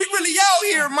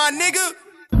my nigga.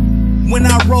 When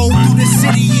I roll through the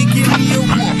city, it give me a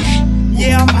whoosh.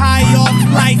 Yeah, I'm high off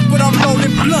life, but I'm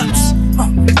rolling blunts.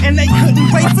 And they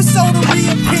couldn't wait for soda to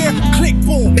reappear. Click,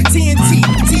 boom, TNT,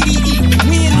 TDE,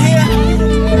 we in here.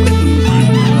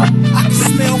 I can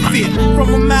smell fear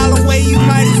from a mile away. You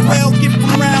might as well get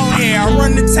from around here. I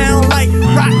run the town like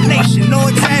Rock Nation, no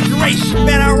exaggeration.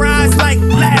 Bet I rise like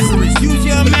Lazarus. Use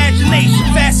your imagination.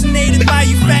 Fascinated by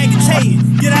you faggots hating.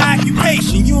 Get an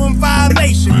occupation, you in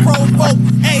violation. Provoke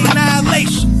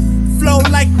annihilation. Flow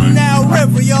like the Nile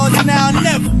River, yours now or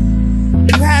never.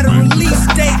 You had a release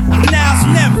date, but now it's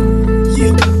never.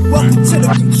 Yeah, welcome to the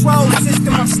control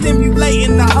system. I'm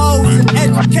stimulating the hoes and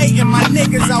educating my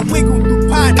niggas. I wiggle through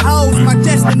potholes. My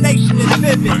destination is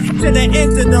vivid. To the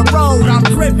end of the road, I'm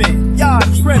driven. Y'all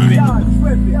tripping.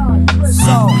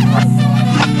 So,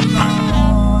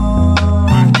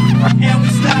 and we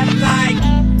start like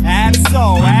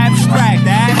abstract,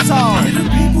 asshole. Give the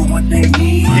people what they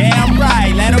need. Damn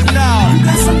right, let them know. You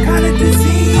got some kind of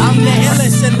disease. I'm the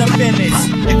illest in the business.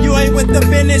 If you ain't with the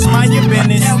business, mind your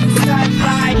business. And we start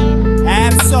like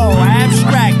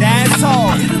abstract,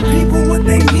 asshole. Give the people what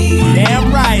they need.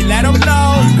 Damn right, let them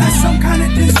know. You got some kind of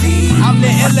disease. I'm the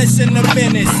illest in the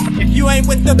business. If you ain't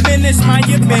with the business, mind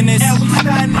your business. And we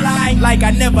start like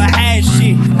I never had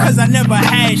shit, cause I never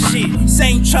had shit.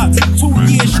 Same trucks, 2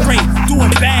 years straight,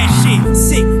 doing bad shit.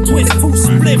 Sick, twist, 2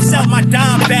 spliffs out my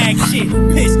dime bag shit.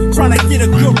 Pissed, tryna get a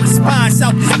good response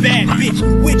out this bad bitch.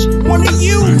 Which one of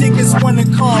you niggas wanna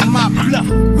call my bluff?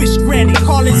 Wish granny,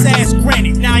 call his ass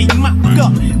granny, now he mocked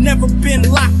up. Never been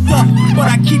locked up, but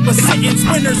I keep a sentence.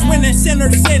 Winners winning,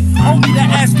 sinners sin. Only to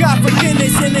ask God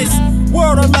forgiveness in this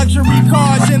world of luxury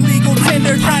cars and legal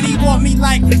tender. Johnny want me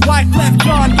like Wyclef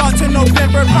John. Gone to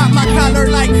November, pop my collar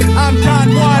like I'm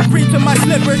John Juan. Breathe to my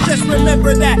slippers, just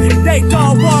remember that they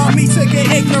don't want me to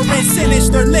get ignorant,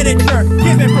 sinister literature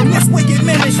given from this wicked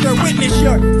minister. Witness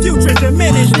your future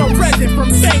diminished. No present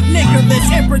from St.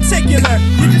 Nicholas in particular.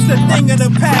 You're just a thing of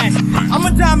the past. I'm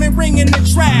a diamond ring in the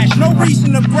trash. No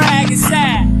reason to brag, it's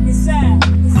sad. It's sad.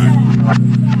 It's sad.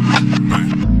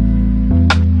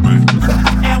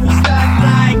 And we start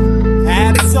like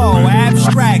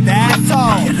abstract,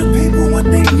 asshole. Give the people what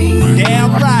they need.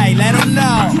 Damn right, let them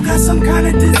know. You got some kind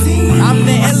of disease. I'm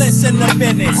the illest in the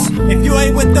business. If you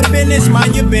ain't with the business,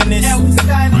 mind your business. And we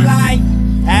start like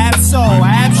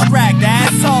abstract,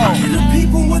 asshole. Give the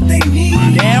people what they need.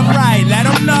 Damn right, let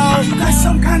them know. You got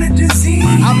some kind of disease.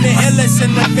 I'm the illest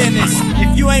in the business.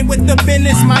 If you ain't with the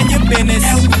business, mind your business.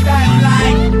 And we start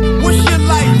like, what's your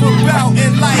life about?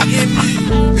 Enlighten me.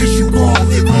 Is you gon'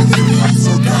 live on your knees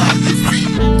or die on your feet?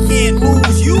 Can't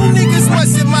lose. You niggas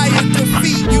must admire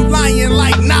defeat. You lying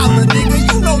like Nala, nigga.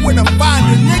 You know where to find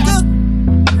a nigga.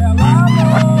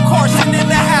 Carson in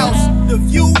the house. The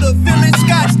view, the village,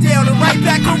 Scottsdale, and right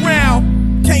back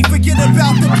around. Can't forget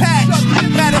about the patch.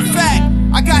 Matter of fact,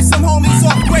 I got some homies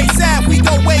off Grace Ave. We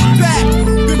go way back.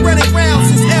 Been running around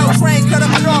since L trains cut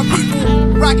up with our people.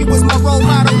 Rocket was my role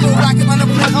model. Lil Rocket, my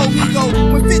number one ego.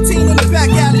 When 15 in the back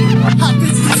alley, hot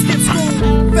business and skip school.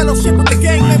 Fellowship with the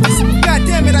gang members. God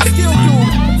damn it, I still do.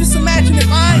 Just imagine if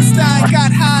Einstein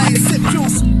got high and sipped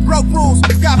juice. Broke rules,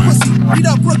 got pussy, beat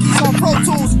up rookies on Pro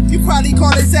Tools. You probably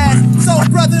called his ass Soul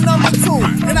Brother number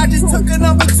 2. And I just took a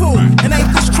number 2. And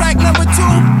ain't this track number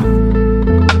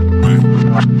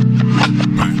 2?